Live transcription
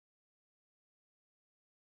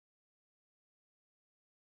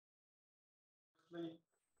Firstly,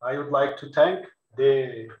 I would like to thank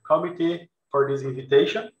the committee for this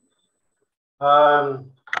invitation.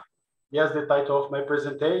 Yes, the title of my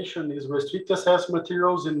presentation is Restrict Assessed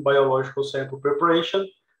Materials in Biological Sample Preparation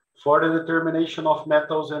for the Determination of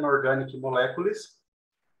Metals and Organic Molecules.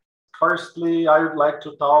 Firstly, I would like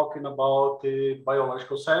to talk about the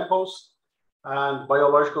biological samples. And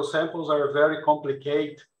biological samples are very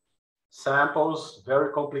complicated samples,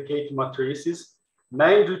 very complicated matrices,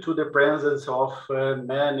 mainly due to the presence of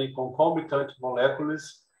many concomitant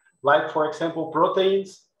molecules, like, for example,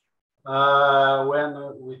 proteins. When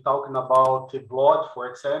we're talking about the blood, for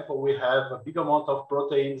example, we have a big amount of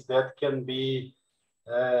proteins that can be,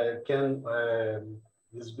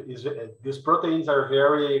 these proteins are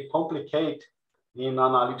very complicated in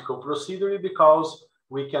analytical procedure because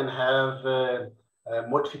we can have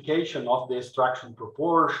modification of the extraction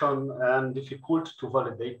proportion and difficulty to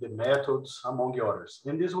validate the methods, among others.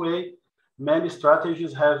 In this way, many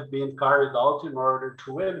strategies have been carried out in order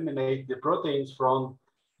to eliminate the proteins from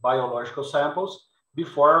biological samples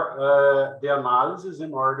before the analysis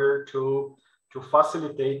in order to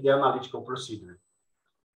facilitate the analytical procedure.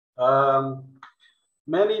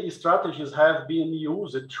 Many strategies have been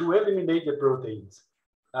used to eliminate the proteins.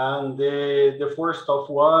 And the first of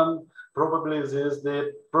one probably is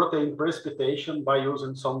the protein precipitation by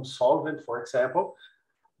using some solvent, for example.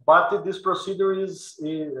 But this procedure has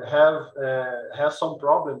some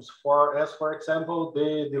problems as for example,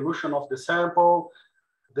 the dilution of the sample,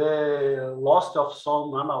 the loss of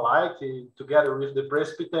some analyte together with the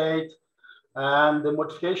precipitate, and the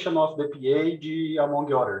modification of the pH,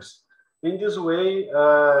 among others. In this way,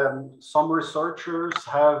 some researchers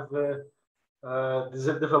have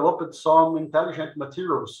developed some intelligent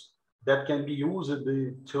materials that can be used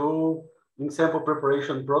in sample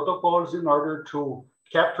preparation protocols in order to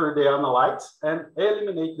capture the analytes and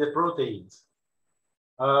eliminate the proteins.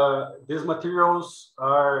 These materials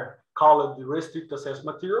are called the restrict assessed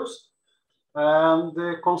materials, and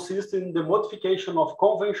they consist in the modification of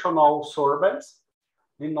conventional sorbents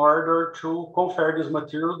in order to confer this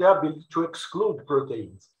material the ability to exclude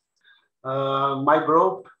proteins. My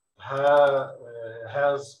group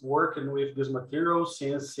has worked with this material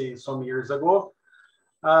since some years ago,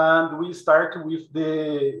 and we start with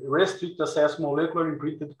the restrict assessed molecular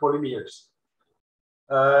imprinted polymers.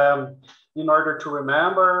 In order to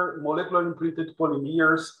remember, molecular imprinted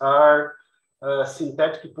polymers are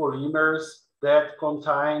synthetic polymers that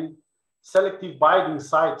contain selective binding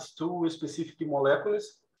sites to specific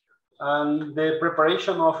molecules. And the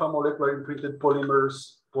preparation of a molecular imprinted polymer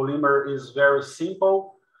is very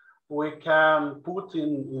simple. We can put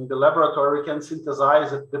in the laboratory, we can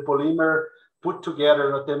synthesize the polymer, put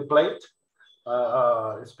together a template,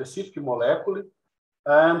 a specific molecule,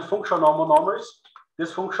 and functional monomers.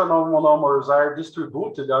 These functional monomers are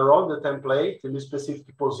distributed around the template in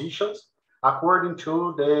specific positions according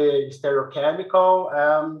to the stereochemical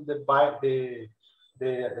and the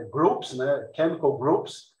groups, chemical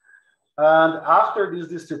groups. And after this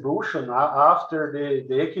distribution, after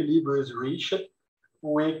the equilibrium is reached,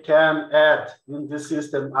 we can add in this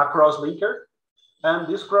system a cross-linker, and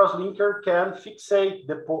this cross-linker can fixate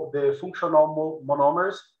the functional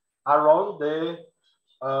monomers around the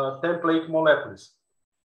template molecules.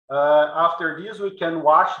 After this, we can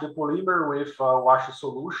wash the polymer with a wash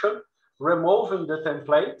solution, removing the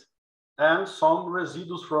template and some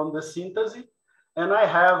residues from the synthesis. And I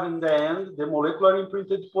have in the end the molecular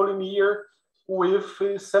imprinted polymer with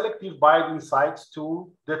selective binding sites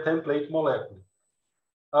to the template molecule.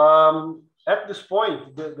 At this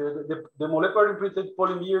point, the molecular imprinted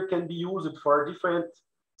polymer can be used for different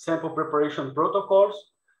sample preparation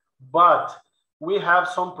protocols, but we have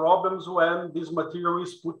some problems when this material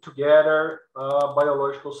is put together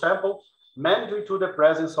biological sample, mainly due to the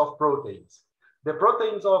presence of proteins. The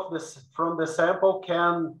proteins from the sample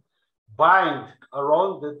can bind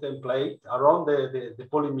around the template, around the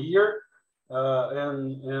polymer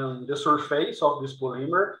and the surface of this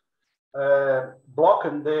polymer,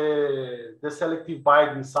 blocking the selective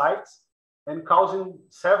binding sites and causing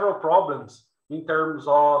several problems in terms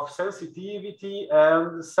of sensitivity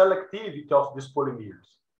and selectivity of these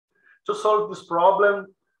polymers. To solve this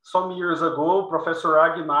problem, some years ago, Professor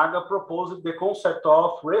Agnaga proposed the concept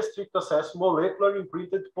of restrict assessed molecular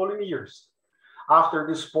imprinted polymers. After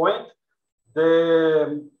this point,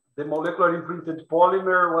 the molecular imprinted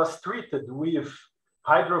polymer was treated with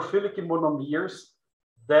hydrophilic monomers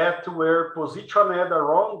that were positioned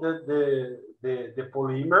around the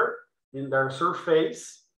polymer in their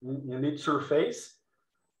surface, in its surface.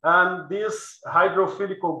 And these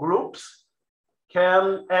hydrophilic groups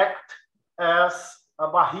can act as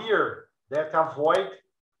a barrier that avoid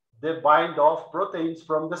the bind of proteins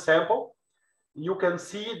from the sample. You can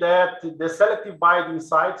see that the selective binding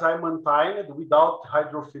sites are maintained without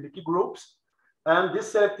hydrophilic groups. And these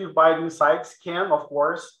selective binding sites can, of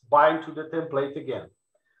course, bind to the template again.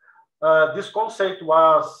 This concept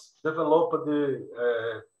was developed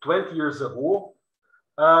 20 years ago,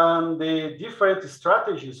 and the different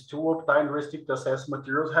strategies to obtain restricted access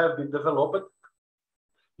materials have been developed.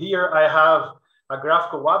 Here I have a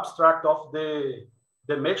graphical abstract of the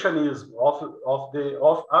mechanism of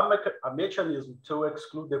a mechanism to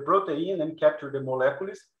exclude the protein and capture the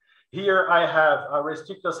molecules. Here I have a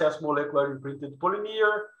restricted access molecular imprinted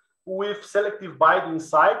polymer with selective binding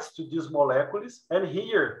sites to these molecules. And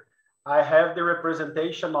here I have the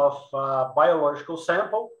representation of a biological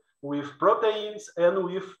sample with proteins and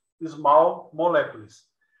with small molecules.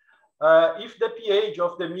 If the pH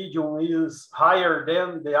of the medium is higher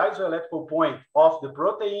than the isoelectrical point of the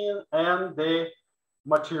protein and the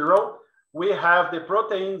material, we have the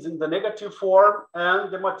proteins in the negative form and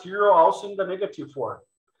the material also in the negative form.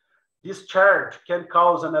 This charge can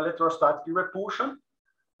cause an electrostatic repulsion,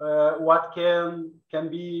 what can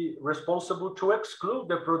be responsible to exclude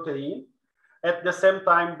the protein. At the same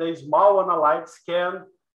time, the small analytes can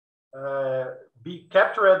be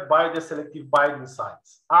captured by the selective binding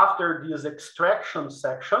sites. After this extraction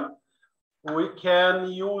section, we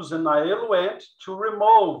can use an eluent to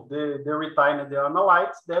remove the retained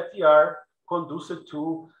analytes that are conducive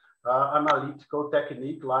to analytical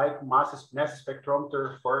technique like mass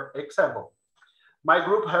spectrometer, for example. My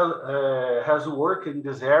group has worked in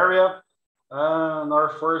this area, and our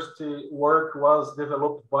first work was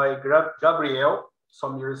developed by Gabriel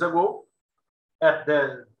some years ago.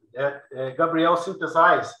 Gabriel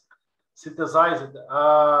synthesized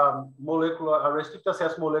a restricted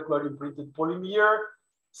access molecular imprinted polymer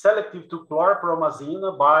selective to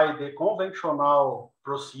chlorpromazine by the conventional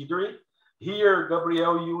procedure. Here,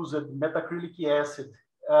 Gabriel used methacrylic acid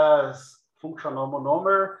as functional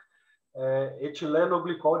monomer,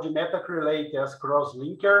 ethylenoglycol dimethacrylate as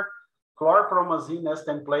cross-linker, chlorpromazine as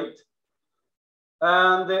template.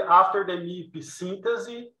 And after the MIP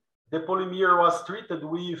synthesis, the polymer was treated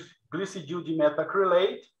with glycidyl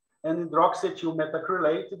dimethacrylate and hydroxyethyl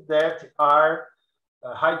methacrylate that are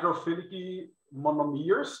hydrophilic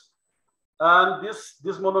monomers. And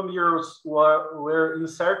these monomers were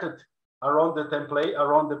inserted around the template,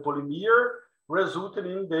 around the polymer, resulting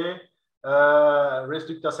in the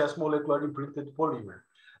restricted access molecular imprinted polymer.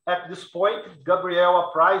 At this point, Gabriel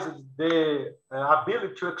apprised the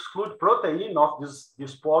ability to exclude protein of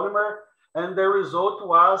this polymer, and the result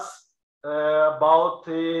was about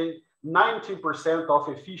 90% of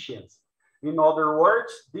efficiency. In other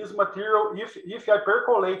words, this material, if I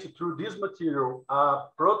percolate through this material a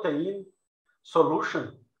protein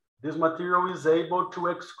solution, this material is able to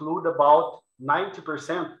exclude about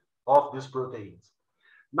 90% of these proteins.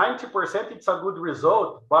 90%, it's a good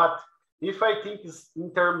result, but if I think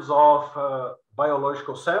in terms of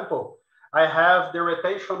biological sample, I have the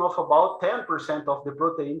rotation of about 10% of the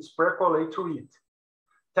proteins percolate through it.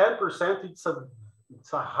 10%, it's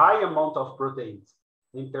a high amount of proteins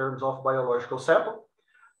in terms of biological sample.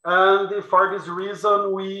 And for this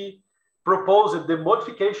reason, we proposed the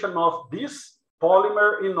modification of this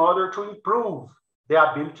polymer in order to improve the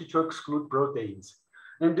ability to exclude proteins.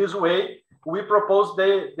 In this way, we propose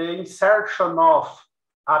the insertion of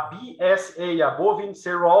a BSA, a bovine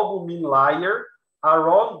seroalbumin layer,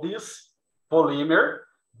 around this polymer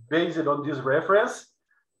based on this reference.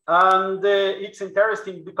 And it's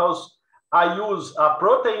interesting because I use a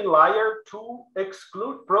protein layer to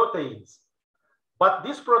exclude proteins. But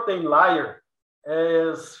this protein layer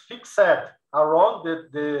is fixed around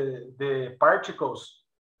the particles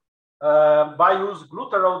by use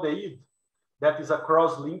glutaraldehyde, that is a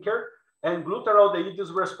cross-linker, and glutaraldehyde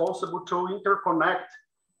is responsible to interconnect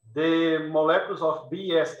the molecules of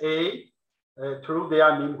BSA through the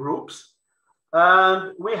amine groups.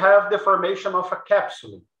 And we have the formation of a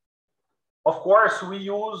capsule. Of course, we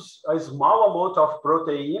use a small amount of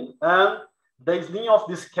protein, and the slim of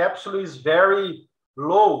this capsule is very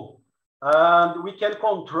low. And we can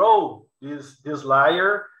control this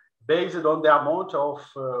layer based on the amount of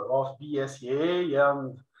BSA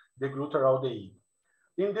and the glutaraldehyde.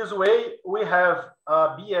 In this way, we have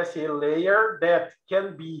a BSA layer that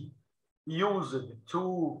can be used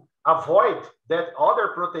to avoid that other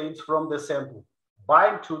proteins from the sample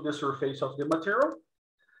bind to the surface of the material.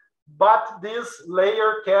 But this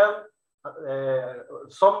layer can,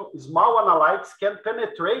 some small analytes can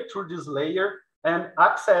penetrate through this layer and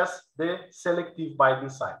access the selective binding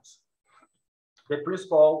sites. The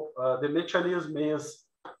principle, the mechanism is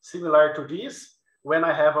similar to this, when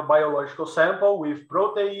I have a biological sample with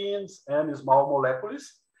proteins and small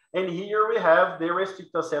molecules. And here we have the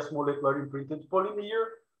restricted access molecular imprinted polymer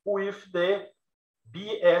with the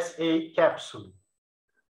BSA capsule.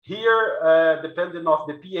 Here, depending on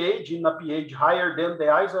the pH, in a pH higher than the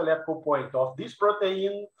isoelectrical point of this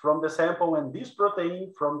protein from the sample and this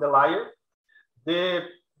protein from the layer,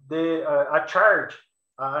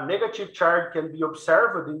 a negative charge can be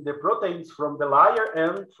observed in the proteins from the layer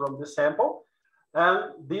and from the sample.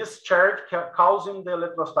 And this charge causing the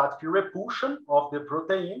electrostatic repulsion of the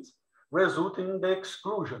proteins, resulting in the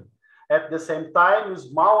exclusion. At the same time,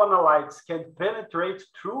 small analytes can penetrate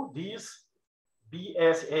through this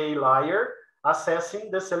BSA layer,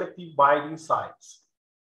 assessing the selective binding sites.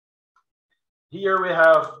 Here we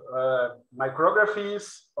have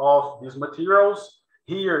micrographies of these materials.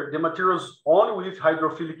 Here, the materials only with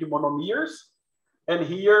hydrophilic monomers, and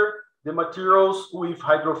here, the materials with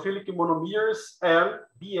hydrophilic monomers and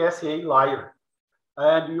BSA layer.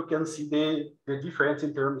 And you can see the difference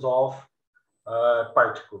in terms of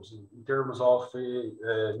particles, in terms of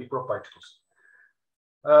microparticles.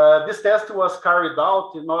 This test was carried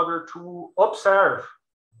out in order to observe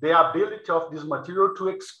the ability of this material to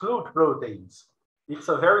exclude proteins. It's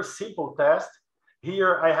a very simple test.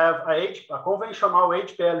 Here I have a conventional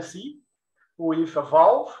HPLC with a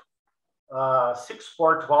valve,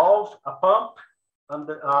 6-port valve, a pump, and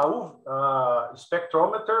a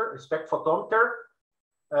spectrophotometer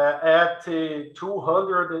at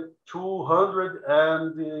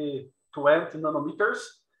 220 nanometers.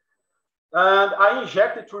 And I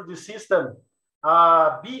injected through the system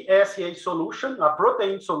a BSA solution, a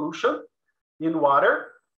protein solution in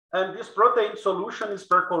water. And this protein solution is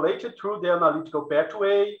percolated through the analytical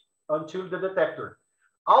pathway until the detector.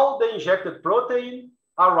 All the injected protein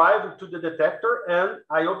arrived to the detector and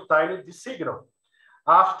I obtained the signal.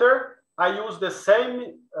 After, I used the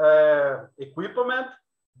same equipment,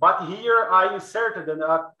 but here I inserted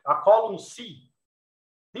a column C.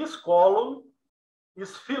 This column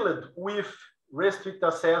is filled with restricted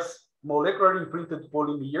access molecular imprinted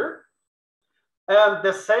polymer, and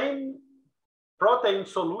the same protein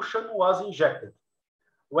solution was injected.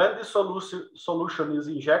 When the solution is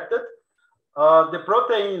injected, the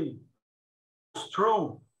protein goes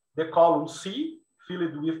through the column C,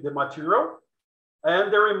 filled with the material,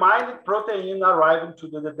 and the remaining protein arriving to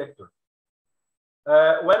the detector.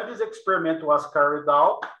 When this experiment was carried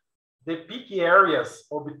out, the peak areas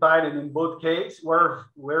obtained in both cases were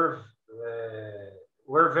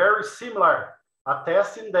very similar,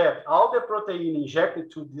 attesting that all the protein injected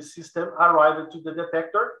to this system arrived to the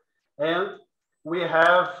detector, and we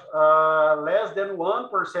have less than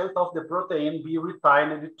 1% of the protein be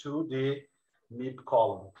retained to the MIP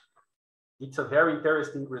column. It's a very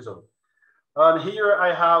interesting result. And here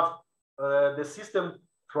I have the system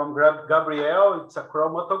from Gabriel. It's a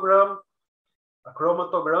chromatograms,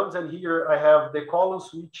 and here I have the column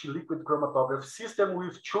switch liquid chromatography system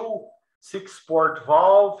with 2 6-port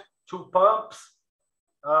valve, 2 pumps,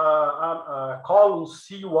 column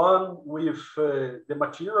C1 with the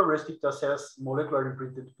material restricted access molecular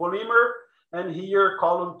imprinted polymer, and here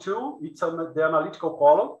column 2, it's the analytical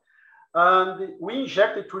column. And we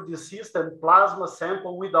injected through the system plasma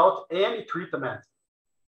sample without any treatment.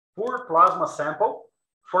 Pure plasma sample,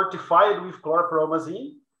 fortified with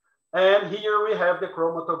chlorpromazine, and here we have the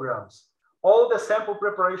chromatograms. All the sample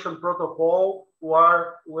preparation protocol was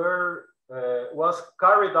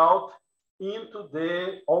carried out into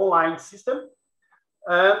the online system,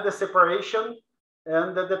 and the separation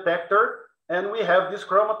and the detector. And we have these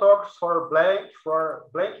chromatographs for blank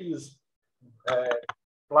is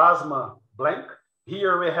plasma blank.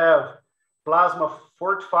 Here we have plasma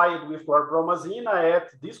fortified with chlorpromazine at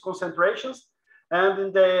these concentrations. And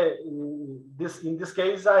in this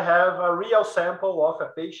case, I have a real sample of a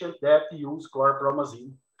patient that used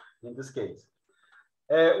chlorpromazine in this case.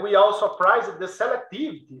 We also prized the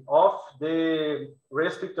selectivity of the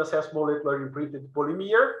restricted access molecular imprinted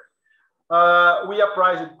polymer. We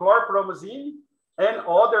appraised chlorpromazine and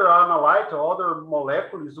other analytes, other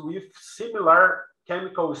molecules with similar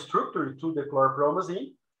chemical structure to the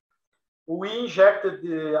chlorpromazine. We injected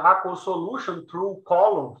the aqueous solution through a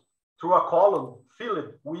column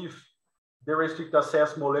filled with the restricted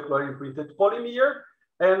access molecular imprinted polymer.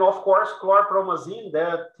 And of course, chlorpromazine,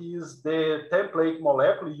 that is the template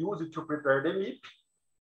molecule used to prepare the MIP,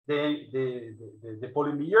 the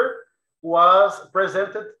polymer, was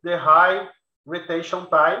presented the high retention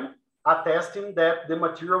time, attesting that the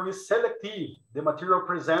material is selective. The material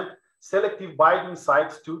presents selective binding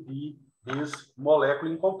sites to this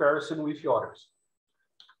molecule in comparison with the others.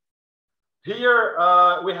 Here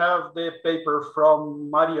we have the paper from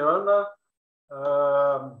Mariana,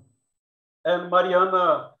 and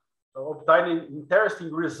Mariana obtaining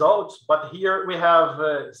interesting results. But here we have,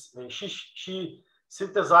 she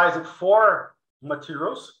synthesized 4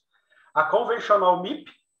 materials: a conventional MIP,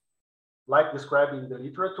 like described in the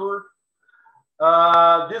literature.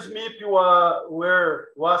 This MIP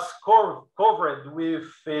was covered with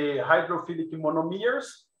hydrophilic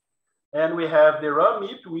monomers, and we have the RAM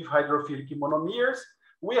MIP with hydrophilic monomers.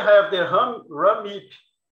 We have the RAM MIP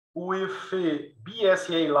with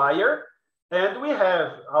BSA layer, and we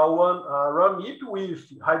have a RAM MIP with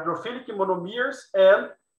hydrophilic monomers and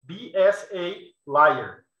BSA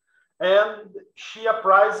layer. And she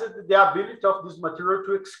appraised the ability of this material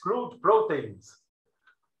to exclude proteins.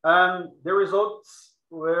 And the results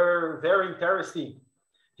were very interesting.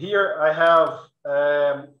 Here I have,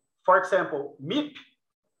 for example, MIP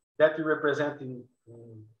that we represent in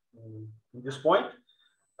this point,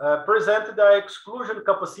 presented an exclusion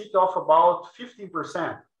capacity of about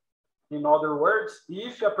 15%. In other words,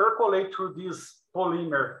 if you percolate through this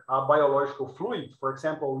polymer, a biological fluid, for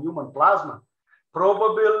example, human plasma,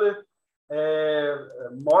 probably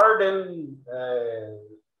more than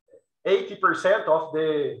 80% of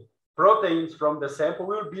the proteins from the sample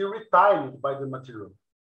will be retained by the material.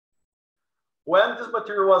 When this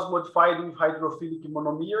material was modified with hydrophilic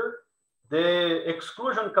monomer, the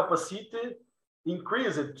exclusion capacity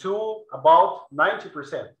increased to about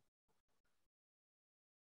 90%.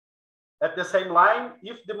 At the same line,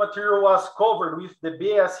 if the material was covered with the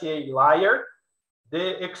BSA layer,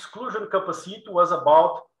 the exclusion capacity was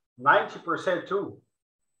about 90% too.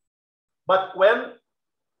 But when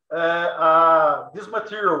this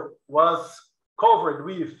material was covered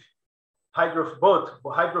with both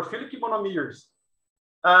hydrophilic monomers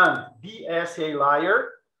and BSA layer,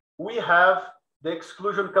 we have the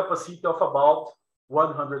exclusion capacity of about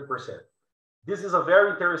 100%. This is a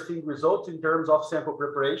very interesting result in terms of sample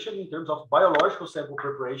preparation, in terms of biological sample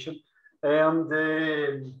preparation, and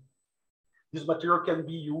this material can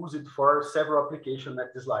be used for several applications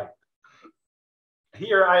at this line.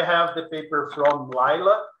 Here I have the paper from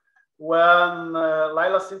Laila, when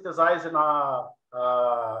Laila synthesized in a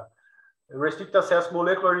restricted access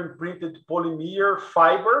molecular imprinted polymer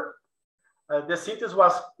fiber. The synthesis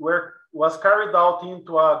was carried out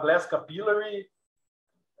into a glass capillary,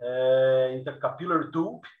 in the capillary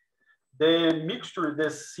tube. The mixture, the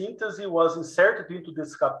synthesis was inserted into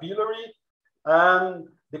this capillary, and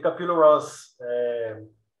the capillary was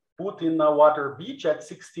put in a water beach at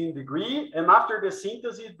 16 degrees. And after the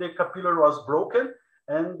synthesis, the capillary was broken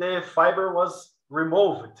and the fiber was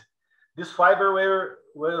removed. This fiber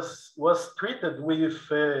was treated with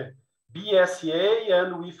BSA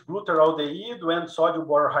and with glutaraldehyde and sodium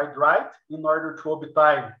borohydride in order to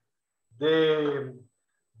obtain the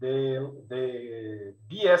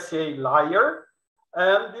BSA layer,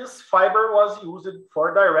 and this fiber was used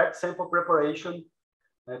for direct sample preparation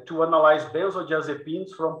to analyze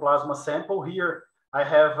benzodiazepines from plasma sample. Here I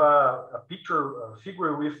have a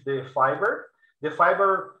figure with the fiber. The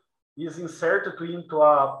fiber is inserted into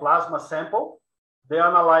a plasma sample. The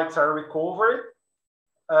analytes are recovered,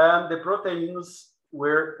 and the proteins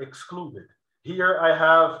were excluded. Here I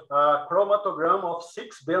have a chromatogram of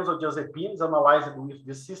 6 benzodiazepines analyzed with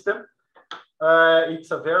this system.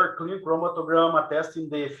 It's a very clean chromatogram attesting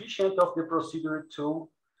the efficiency of the procedure to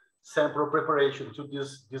sample preparation to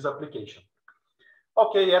this application.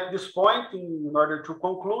 Okay, at this point, in order to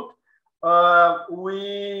conclude,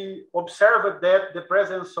 we observed that the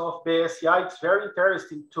presence of BSI is very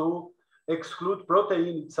interesting to exclude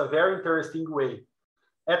protein. It's a very interesting way.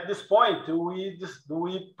 At this point, we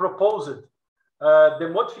proposed the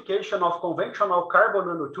modification of conventional carbon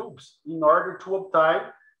nanotubes in order to obtain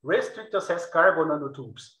restricted access carbon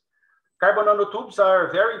nanotubes. Carbon nanotubes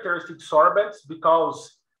are very interesting sorbents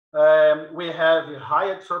because we have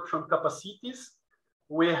high absorption capacities,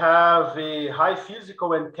 we have a high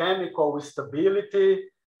physical and chemical stability,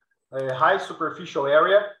 a high superficial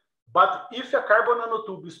area. But if a carbon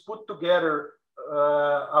nanotube is put together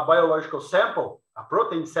a biological sample, a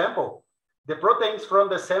protein sample, the proteins from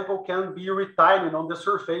the sample can be retained on the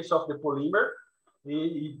surface of the polymer.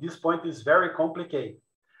 This point is very complicated.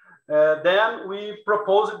 Then we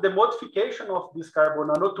proposed the modification of this carbon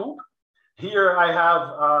nanotube. Here I have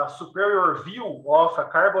a superior view of a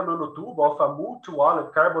carbon nanotube, of a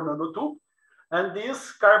multi-wallet carbon nanotube. And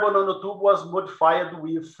this carbon nanotube was modified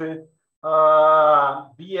with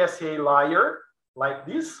BSA layer like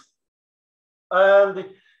this. And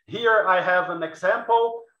here I have an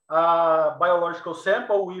example, biological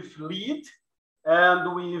sample with lead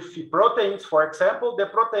and with proteins. For example, the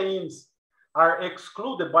proteins are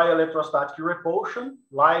excluded by electrostatic repulsion,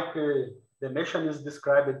 like the machinist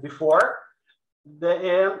described before.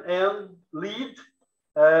 And lead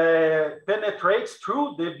penetrates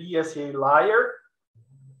through the BSA layer,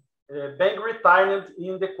 being retained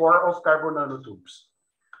in the core of carbon nanotubes.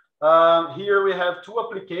 Here we have two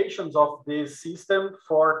applications of this system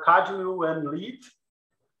for cadmium and lead,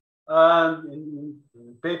 in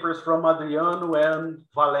papers from Adriano and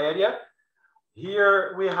Valeria.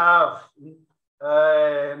 Here we have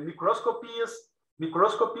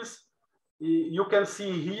microscopies. You can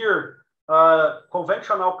see here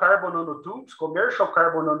conventional carbon nanotubes, commercial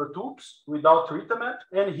carbon nanotubes without treatment.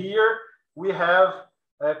 And here we have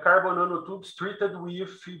carbon nanotubes treated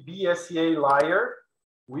with BSA layer,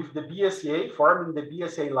 with the BSA, forming the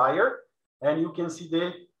BSA layer. And you can see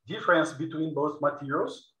the difference between both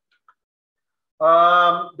materials.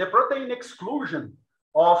 The protein exclusion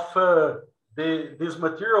of this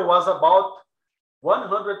material was about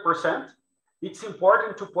 100%. It's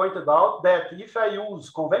important to point out that if I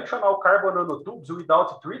use conventional carbon nanotubes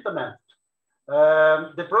without treatment,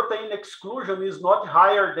 the protein exclusion is not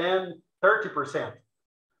higher than 30%.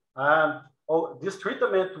 This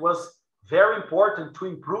treatment was very important to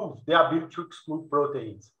improve the ability to exclude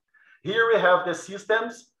proteins. Here we have the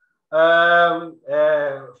systems,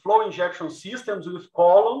 flow injection systems with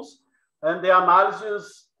columns, and the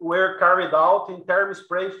analyses were carried out in thermal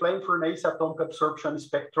spray flame furnace atomic absorption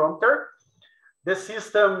spectrometer. The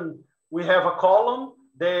system, we have a column,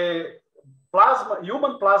 the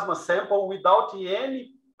human plasma sample without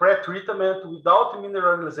any pre-treatment, without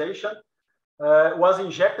mineralization, was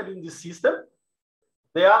injected in the system.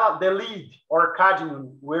 The lead or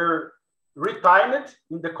cadmium were retained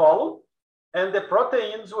in the column, and the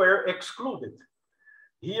proteins were excluded.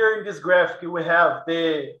 Here in this graphic, we have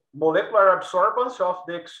the molecular absorbance of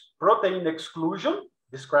the protein exclusion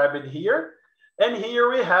described here. And here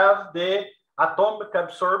we have the atomic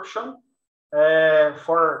absorption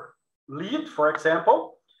for lead, for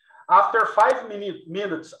example. After 5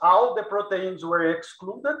 minutes, all the proteins were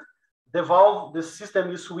excluded. The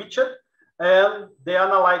system is switched, and the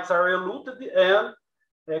analytes are eluted and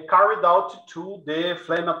carried out to the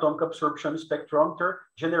flame atomic absorption spectrometer,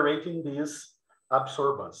 generating this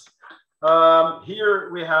absorbance.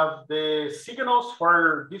 Here we have the signals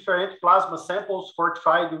for different plasma samples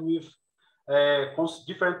fortified with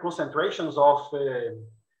different concentrations of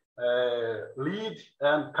lead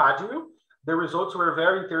and cadmium. The results were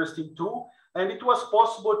very interesting too, and it was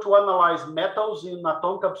possible to analyze metals in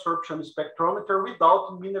atomic absorption spectrometer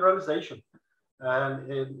without mineralization.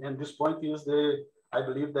 And this point is I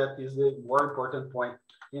believe that is the more important point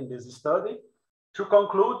in this study. To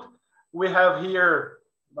conclude, we have here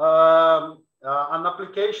an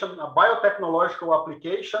application, a biotechnological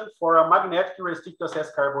application for a magnetic restricted access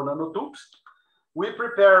carbon nanotubes. We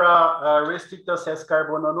prepare a restricted access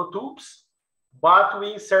carbon nanotubes, but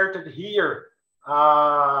we inserted here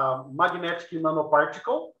a magnetic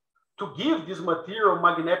nanoparticle to give this material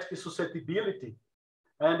magnetic susceptibility.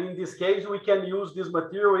 And in this case, we can use this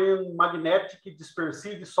material in magnetic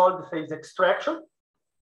dispersive solid phase extraction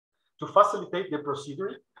to facilitate the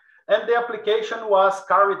procedure. And the application was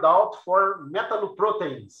carried out for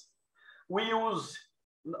metalloproteins. We use,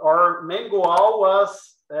 our main goal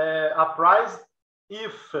was apprised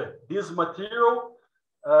if this material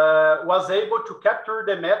was able to capture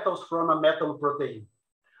the metals from a metalloprotein.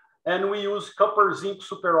 And we use copper zinc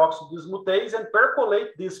superoxide dismutase and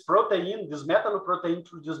percolate this protein, this metalloprotein,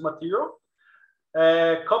 through this material.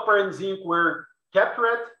 Copper and zinc were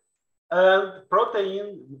captured, and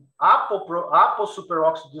protein apo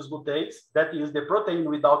superoxide dismutase, that is the protein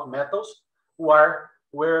without metals,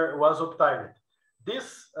 was obtained.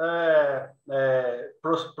 This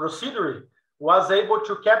procedure was able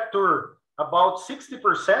to capture about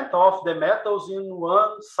 60% of the metals in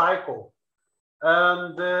one cycle.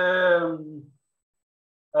 And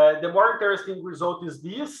the more interesting result is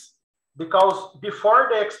this, because before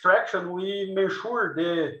the extraction, we measure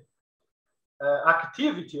the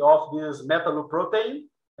activity of this metalloprotein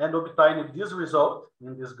and obtain this result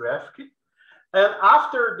in this graphic. And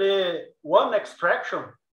after the one extraction,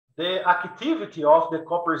 the activity of the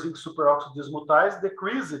copper zinc superoxide dismutase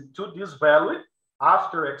decreased to this value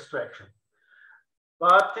after extraction.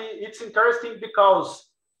 But it's interesting because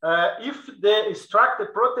if the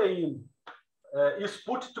extracted protein is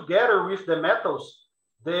put together with the metals,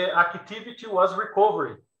 the activity was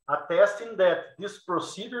recovered, attesting that this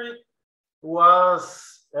procedure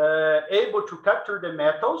was able to capture the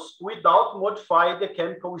metals without modifying the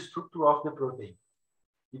chemical structure of the protein.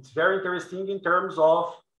 It's very interesting in terms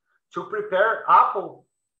of to prepare apple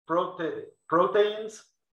proteins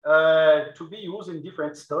to be used in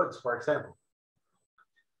different studies, for example.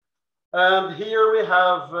 And here we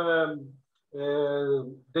have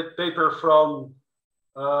that paper from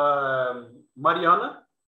Mariana.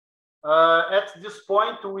 At this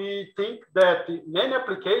point, we think that many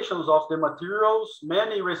applications of the materials,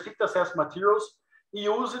 many restricted access materials,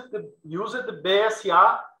 use the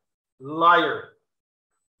BSA layer.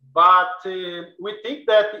 But we think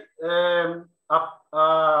that a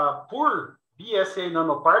poor BSA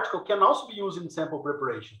nanoparticle can also be used in sample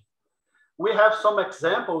preparation. We have some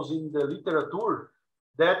examples in the literature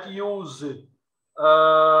that use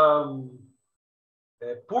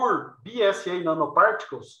poor BSA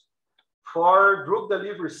nanoparticles for drug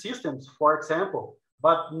delivery systems, for example,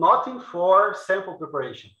 but nothing for sample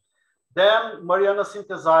preparation. Then Mariana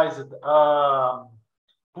synthesized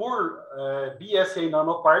poor BSA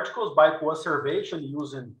nanoparticles by co-observation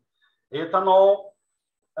using ethanol.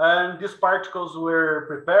 And these particles were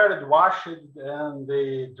prepared, washed, and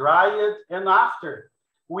they dried. And after,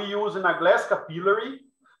 we use in a glass capillary,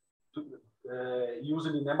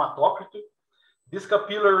 using an hematocrit. This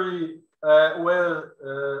capillary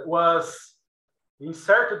was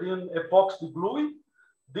inserted in epoxy glue.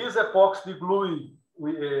 This epoxy glue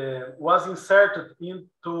was inserted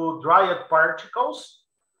into dried particles.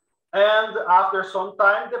 And after some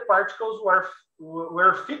time, the particles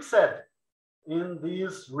were fixed in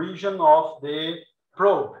this region of the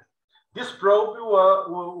probe. This probe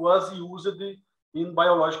was used in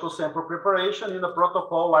biological sample preparation in a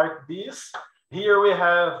protocol like this. Here we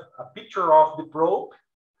have a picture of the probe.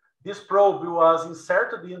 This probe was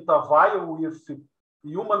inserted into a vial with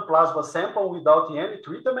human plasma sample without any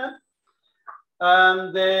treatment.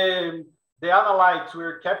 And the analytes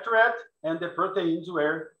were captured and the proteins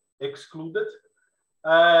were excluded.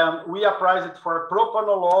 We applied it for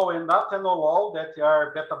propranolol and atenolol that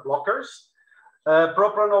are beta blockers.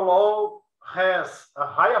 Propranolol has a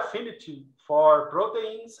high affinity for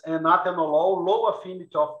proteins and atenolol low affinity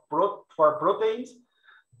for proteins.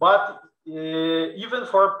 But even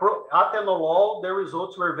for atenolol, the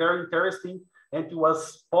results were very interesting, and it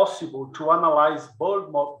was possible to analyze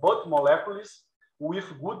both molecules with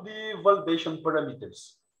good validation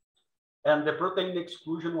parameters. And the protein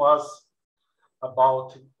exclusion was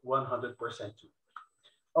about 100%.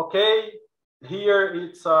 Okay, here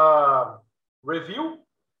it's a review.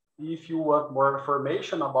 If you want more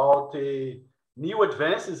information about new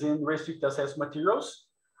advances in restricted access materials.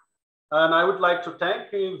 And I would like to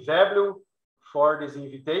thank Vebleo for this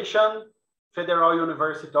invitation, Federal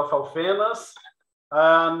University of Alfenas,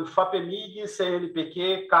 and FAPEMIG,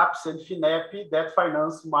 CNPq, CAPES, and FINEP that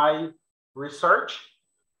finance my research.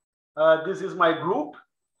 This is my group.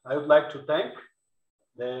 I would like to thank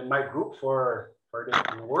my group for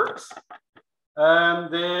the works.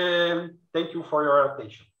 And thank you for your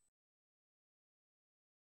attention.